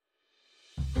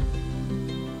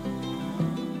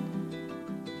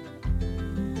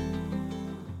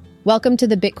Welcome to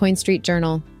the Bitcoin Street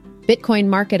Journal, Bitcoin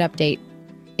Market Update.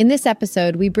 In this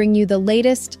episode, we bring you the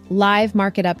latest live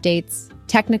market updates,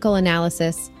 technical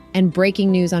analysis, and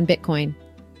breaking news on Bitcoin.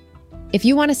 If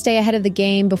you want to stay ahead of the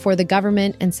game before the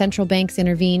government and central banks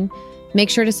intervene,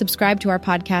 make sure to subscribe to our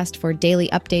podcast for daily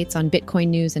updates on Bitcoin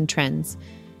news and trends.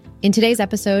 In today's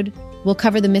episode, we'll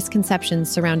cover the misconceptions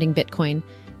surrounding Bitcoin,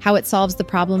 how it solves the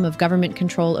problem of government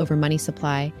control over money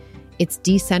supply, its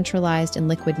decentralized and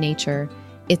liquid nature,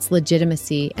 its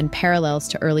legitimacy and parallels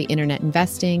to early internet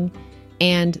investing,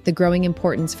 and the growing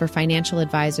importance for financial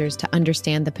advisors to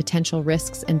understand the potential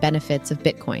risks and benefits of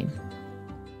Bitcoin.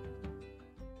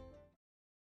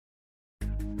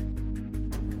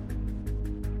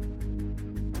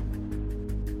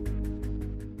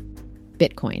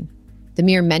 Bitcoin. The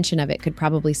mere mention of it could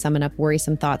probably summon up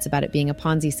worrisome thoughts about it being a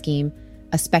Ponzi scheme,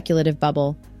 a speculative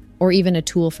bubble, or even a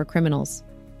tool for criminals.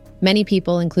 Many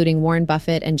people, including Warren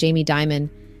Buffett and Jamie Dimon,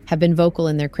 have been vocal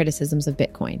in their criticisms of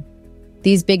Bitcoin.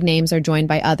 These big names are joined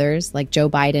by others like Joe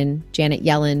Biden, Janet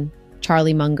Yellen,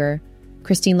 Charlie Munger,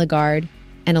 Christine Lagarde,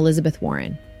 and Elizabeth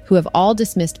Warren, who have all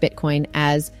dismissed Bitcoin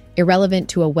as irrelevant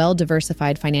to a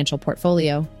well-diversified financial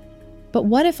portfolio. But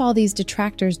what if all these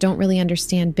detractors don't really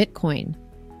understand Bitcoin?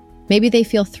 Maybe they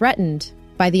feel threatened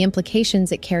by the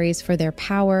implications it carries for their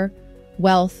power,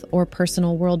 wealth, or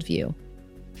personal worldview.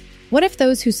 What if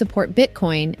those who support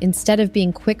Bitcoin, instead of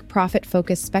being quick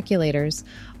profit-focused speculators,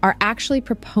 are actually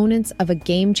proponents of a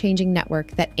game-changing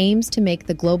network that aims to make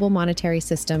the global monetary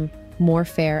system more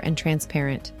fair and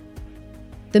transparent?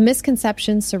 The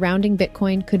misconceptions surrounding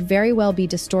Bitcoin could very well be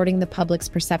distorting the public's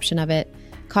perception of it,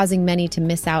 causing many to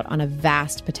miss out on a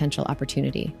vast potential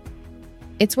opportunity.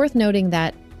 It's worth noting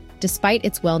that, despite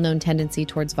its well-known tendency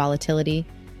towards volatility,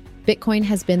 Bitcoin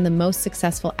has been the most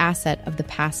successful asset of the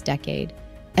past decade,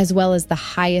 as well as the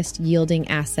highest yielding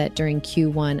asset during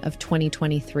Q1 of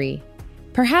 2023.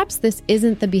 Perhaps this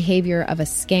isn't the behavior of a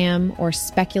scam or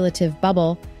speculative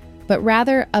bubble, but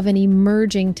rather of an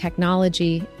emerging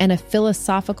technology and a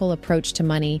philosophical approach to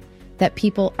money that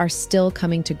people are still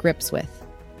coming to grips with.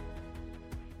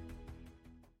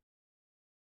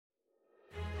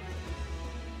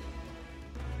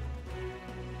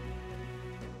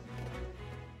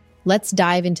 Let's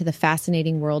dive into the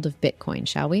fascinating world of Bitcoin,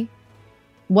 shall we?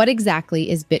 What exactly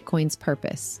is Bitcoin's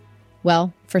purpose?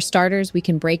 Well, for starters, we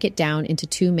can break it down into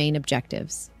two main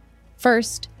objectives.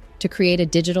 First, to create a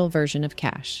digital version of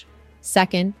cash.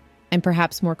 Second, and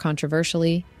perhaps more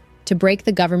controversially, to break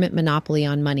the government monopoly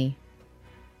on money.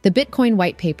 The Bitcoin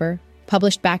white paper,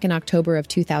 published back in October of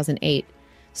 2008,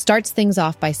 starts things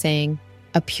off by saying,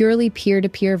 a purely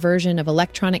peer-to-peer version of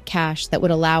electronic cash that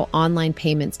would allow online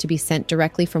payments to be sent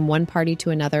directly from one party to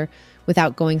another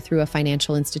without going through a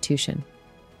financial institution.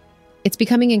 It's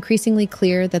becoming increasingly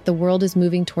clear that the world is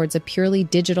moving towards a purely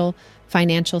digital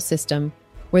financial system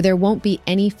where there won't be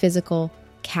any physical,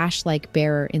 cash-like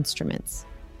bearer instruments.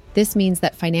 This means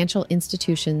that financial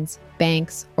institutions,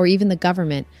 banks, or even the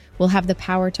government will have the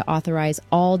power to authorize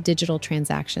all digital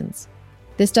transactions.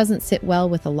 This doesn't sit well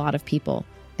with a lot of people,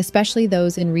 especially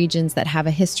those in regions that have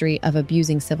a history of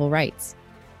abusing civil rights.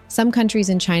 Some countries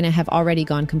in China have already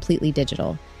gone completely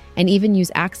digital, and even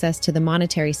use access to the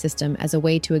monetary system as a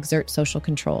way to exert social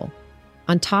control.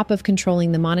 On top of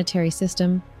controlling the monetary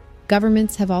system,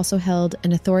 governments have also held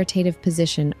an authoritative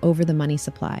position over the money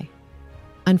supply.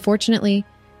 Unfortunately,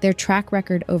 their track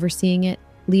record overseeing it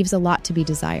leaves a lot to be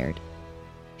desired.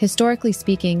 Historically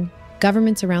speaking,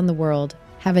 governments around the world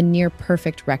have a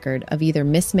near-perfect record of either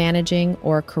mismanaging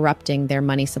or corrupting their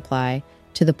money supply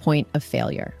to the point of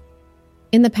failure.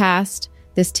 In the past,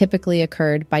 this typically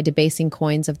occurred by debasing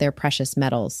coins of their precious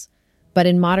metals, but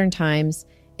in modern times,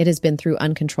 it has been through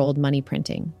uncontrolled money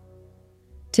printing.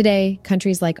 Today,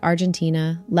 countries like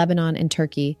Argentina, Lebanon, and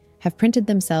Turkey have printed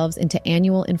themselves into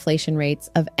annual inflation rates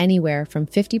of anywhere from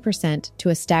 50% to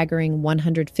a staggering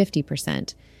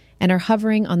 150%, and are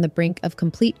hovering on the brink of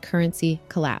complete currency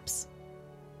collapse.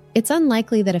 It's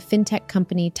unlikely that a fintech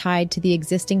company tied to the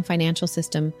existing financial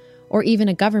system, or even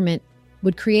a government,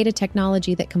 would create a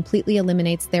technology that completely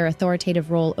eliminates their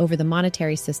authoritative role over the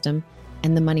monetary system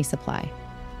and the money supply.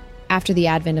 After the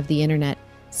advent of the internet,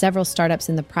 several startups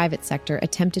in the private sector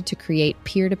attempted to create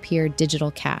peer-to-peer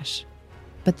digital cash,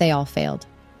 but they all failed.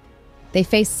 They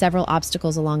faced several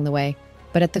obstacles along the way,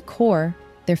 but at the core,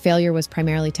 their failure was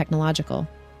primarily technological.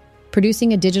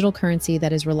 Producing a digital currency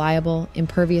that is reliable,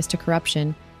 impervious to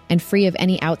corruption, and free of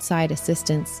any outside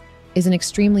assistance is an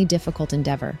extremely difficult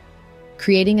endeavor.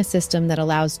 Creating a system that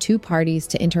allows two parties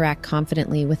to interact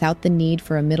confidently without the need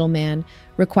for a middleman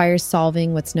requires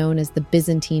solving what's known as the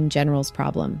Byzantine generals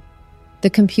problem. The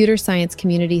computer science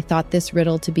community thought this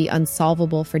riddle to be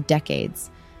unsolvable for decades,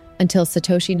 until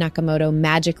Satoshi Nakamoto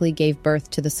magically gave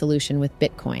birth to the solution with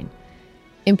Bitcoin.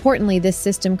 Importantly, this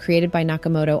system created by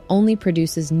Nakamoto only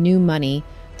produces new money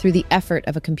through the effort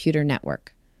of a computer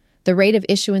network. The rate of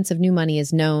issuance of new money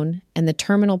is known, and the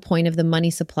terminal point of the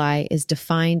money supply is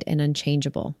defined and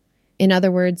unchangeable. In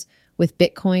other words, with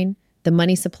Bitcoin, the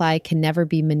money supply can never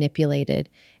be manipulated,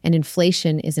 and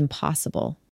inflation is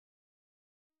impossible.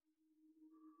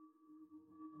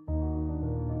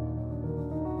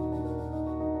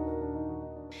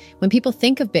 When people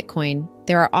think of Bitcoin,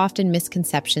 there are often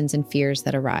misconceptions and fears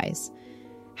that arise.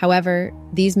 However,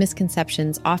 these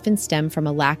misconceptions often stem from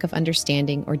a lack of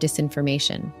understanding or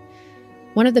disinformation.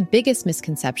 One of the biggest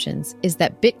misconceptions is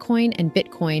that Bitcoin and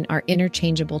Bitcoin are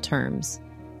interchangeable terms,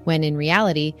 when in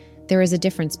reality, there is a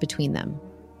difference between them.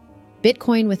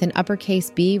 Bitcoin with an uppercase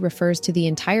B refers to the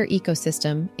entire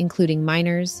ecosystem, including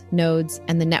miners, nodes,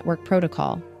 and the network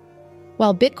protocol,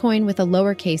 while Bitcoin with a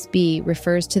lowercase b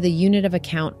refers to the unit of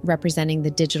account representing the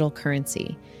digital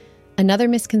currency. Another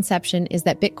misconception is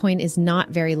that Bitcoin is not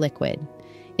very liquid.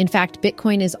 In fact,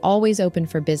 Bitcoin is always open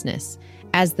for business,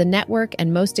 as the network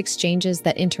and most exchanges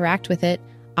that interact with it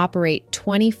operate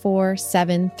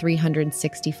 24/7,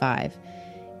 365.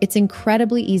 It's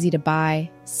incredibly easy to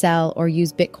buy, sell, or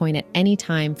use Bitcoin at any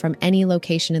time from any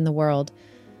location in the world.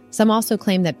 Some also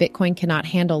claim that Bitcoin cannot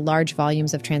handle large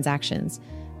volumes of transactions,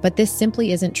 but this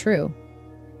simply isn't true.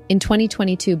 In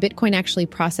 2022, Bitcoin actually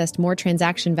processed more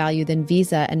transaction value than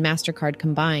Visa and MasterCard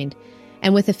combined.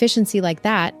 And with efficiency like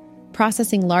that,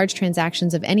 processing large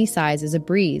transactions of any size is a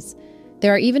breeze.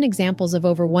 There are even examples of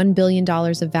over $1 billion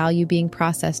of value being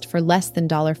processed for less than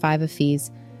 $5 of fees,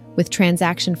 with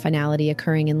transaction finality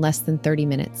occurring in less than 30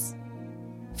 minutes.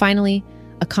 Finally,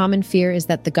 a common fear is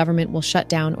that the government will shut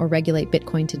down or regulate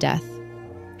Bitcoin to death.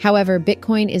 However,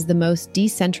 Bitcoin is the most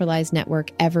decentralized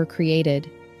network ever created.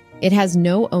 It has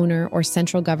no owner or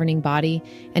central governing body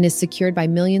and is secured by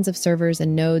millions of servers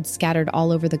and nodes scattered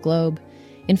all over the globe.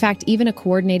 In fact, even a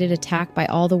coordinated attack by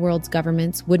all the world's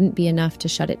governments wouldn't be enough to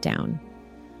shut it down.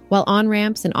 While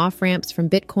on-ramps and off-ramps from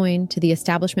Bitcoin to the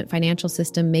establishment financial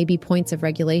system may be points of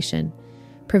regulation,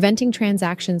 preventing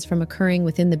transactions from occurring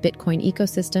within the Bitcoin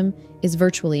ecosystem is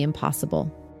virtually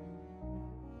impossible.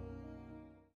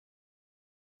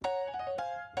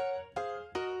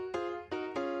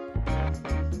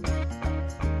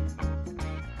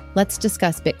 Let's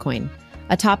discuss Bitcoin,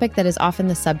 a topic that is often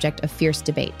the subject of fierce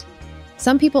debate.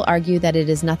 Some people argue that it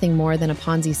is nothing more than a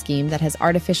Ponzi scheme that has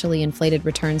artificially inflated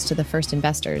returns to the first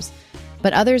investors,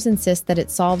 but others insist that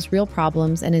it solves real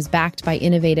problems and is backed by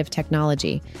innovative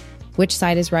technology. Which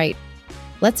side is right?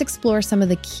 Let's explore some of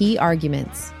the key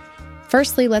arguments.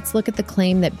 Firstly, let's look at the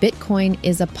claim that Bitcoin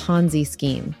is a Ponzi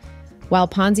scheme. While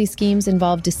Ponzi schemes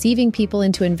involve deceiving people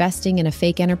into investing in a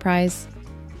fake enterprise,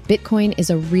 Bitcoin is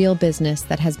a real business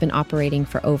that has been operating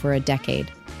for over a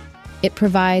decade. It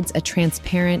provides a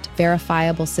transparent,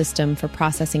 verifiable system for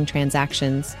processing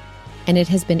transactions, and it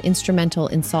has been instrumental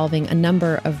in solving a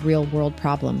number of real-world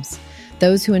problems.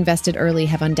 Those who invested early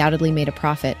have undoubtedly made a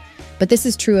profit, but this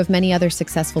is true of many other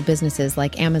successful businesses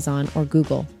like Amazon or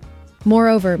Google.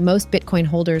 Moreover, most Bitcoin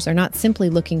holders are not simply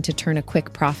looking to turn a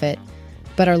quick profit,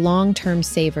 but are long-term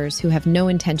savers who have no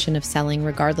intention of selling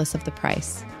regardless of the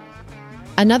price.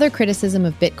 Another criticism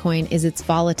of Bitcoin is its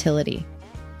volatility.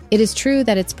 It is true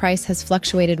that its price has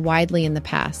fluctuated widely in the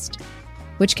past,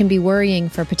 which can be worrying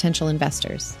for potential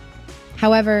investors.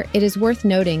 However, it is worth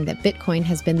noting that Bitcoin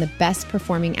has been the best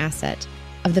performing asset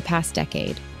of the past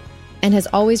decade and has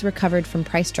always recovered from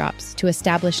price drops to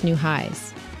establish new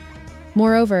highs.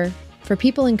 Moreover, for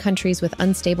people in countries with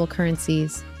unstable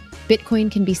currencies,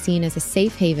 Bitcoin can be seen as a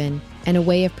safe haven and a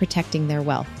way of protecting their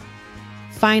wealth.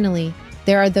 Finally,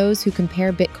 there are those who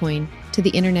compare Bitcoin to the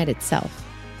internet itself,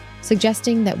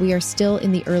 suggesting that we are still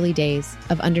in the early days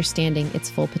of understanding its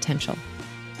full potential.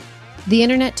 The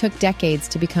internet took decades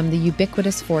to become the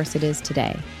ubiquitous force it is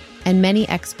today, and many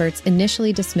experts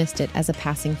initially dismissed it as a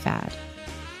passing fad.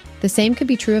 The same could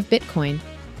be true of Bitcoin,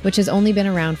 which has only been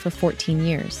around for 14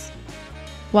 years.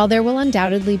 While there will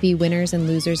undoubtedly be winners and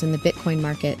losers in the Bitcoin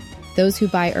market, those who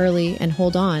buy early and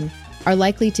hold on are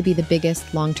likely to be the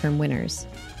biggest long-term winners.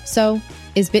 So,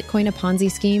 is Bitcoin a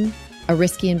Ponzi scheme, a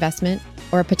risky investment,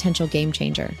 or a potential game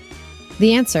changer?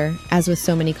 The answer, as with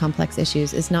so many complex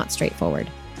issues, is not straightforward.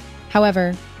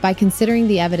 However, by considering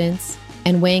the evidence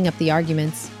and weighing up the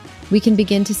arguments, we can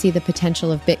begin to see the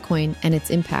potential of Bitcoin and its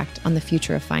impact on the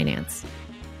future of finance.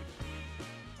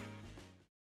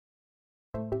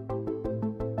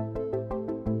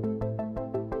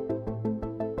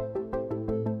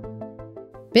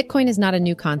 Bitcoin is not a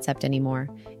new concept anymore.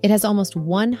 It has almost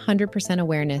 100%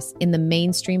 awareness in the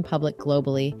mainstream public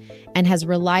globally and has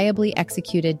reliably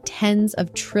executed tens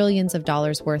of trillions of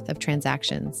dollars worth of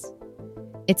transactions.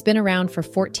 It's been around for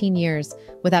 14 years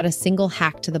without a single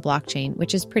hack to the blockchain,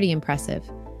 which is pretty impressive.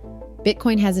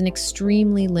 Bitcoin has an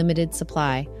extremely limited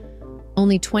supply.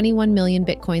 Only 21 million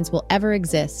Bitcoins will ever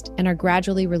exist and are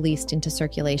gradually released into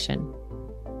circulation.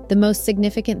 The most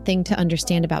significant thing to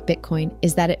understand about Bitcoin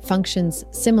is that it functions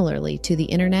similarly to the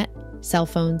internet, cell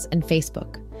phones, and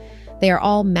Facebook. They are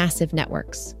all massive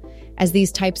networks. As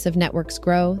these types of networks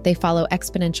grow, they follow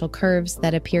exponential curves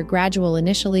that appear gradual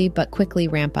initially but quickly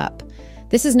ramp up.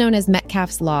 This is known as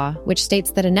Metcalfe's law, which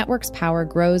states that a network's power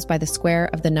grows by the square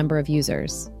of the number of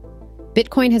users.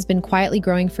 Bitcoin has been quietly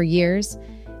growing for years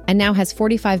and now has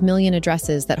 45 million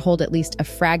addresses that hold at least a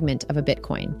fragment of a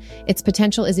Bitcoin. Its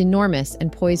potential is enormous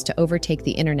and poised to overtake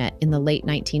the internet in the late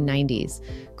 1990s.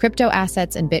 Crypto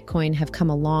assets and Bitcoin have come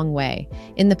a long way.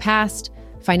 In the past,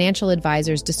 financial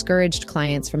advisors discouraged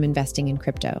clients from investing in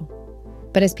crypto.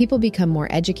 But as people become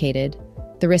more educated,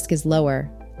 the risk is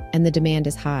lower and the demand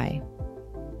is high.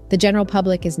 The general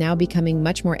public is now becoming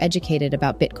much more educated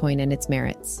about Bitcoin and its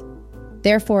merits.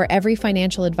 Therefore, every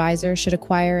financial advisor should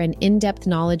acquire an in-depth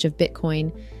knowledge of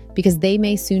Bitcoin because they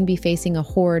may soon be facing a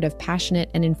horde of passionate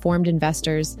and informed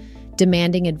investors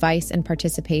demanding advice and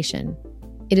participation.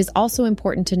 It is also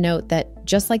important to note that,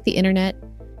 just like the internet,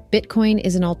 Bitcoin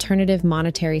is an alternative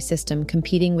monetary system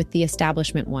competing with the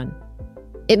establishment one.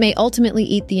 It may ultimately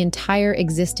eat the entire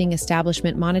existing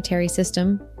establishment monetary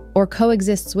system or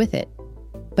coexists with it,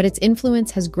 but its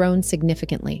influence has grown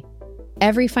significantly.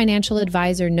 Every financial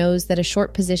advisor knows that a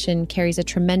short position carries a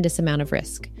tremendous amount of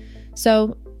risk.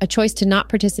 So, a choice to not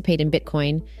participate in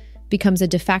Bitcoin becomes a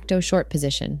de facto short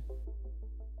position.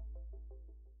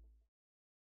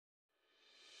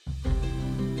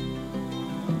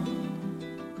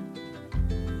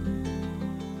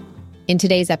 In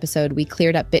today's episode, we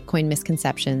cleared up Bitcoin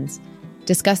misconceptions,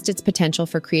 discussed its potential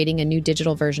for creating a new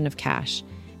digital version of cash,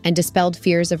 and dispelled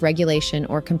fears of regulation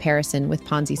or comparison with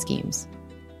Ponzi schemes.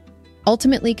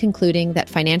 Ultimately concluding that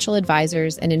financial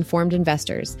advisors and informed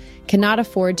investors cannot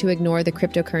afford to ignore the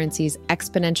cryptocurrency's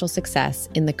exponential success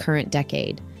in the current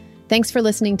decade. Thanks for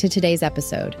listening to today's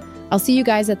episode. I'll see you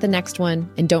guys at the next one,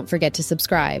 and don't forget to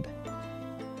subscribe.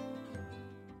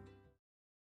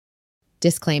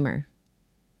 Disclaimer.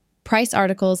 Price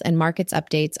articles and markets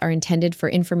updates are intended for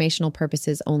informational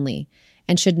purposes only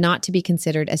and should not to be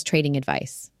considered as trading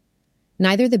advice.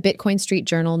 Neither the Bitcoin Street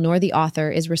Journal nor the author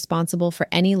is responsible for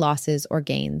any losses or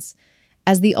gains,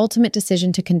 as the ultimate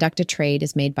decision to conduct a trade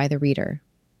is made by the reader.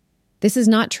 This is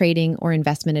not trading or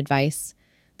investment advice.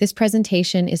 This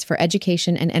presentation is for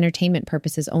education and entertainment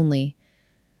purposes only.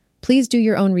 Please do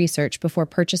your own research before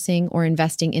purchasing or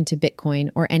investing into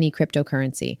Bitcoin or any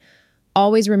cryptocurrency.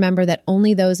 Always remember that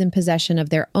only those in possession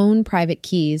of their own private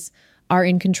keys are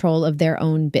in control of their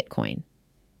own Bitcoin.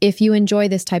 If you enjoy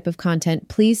this type of content,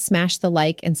 please smash the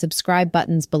like and subscribe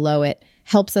buttons below it.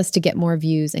 Helps us to get more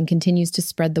views and continues to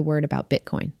spread the word about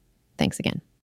Bitcoin. Thanks again.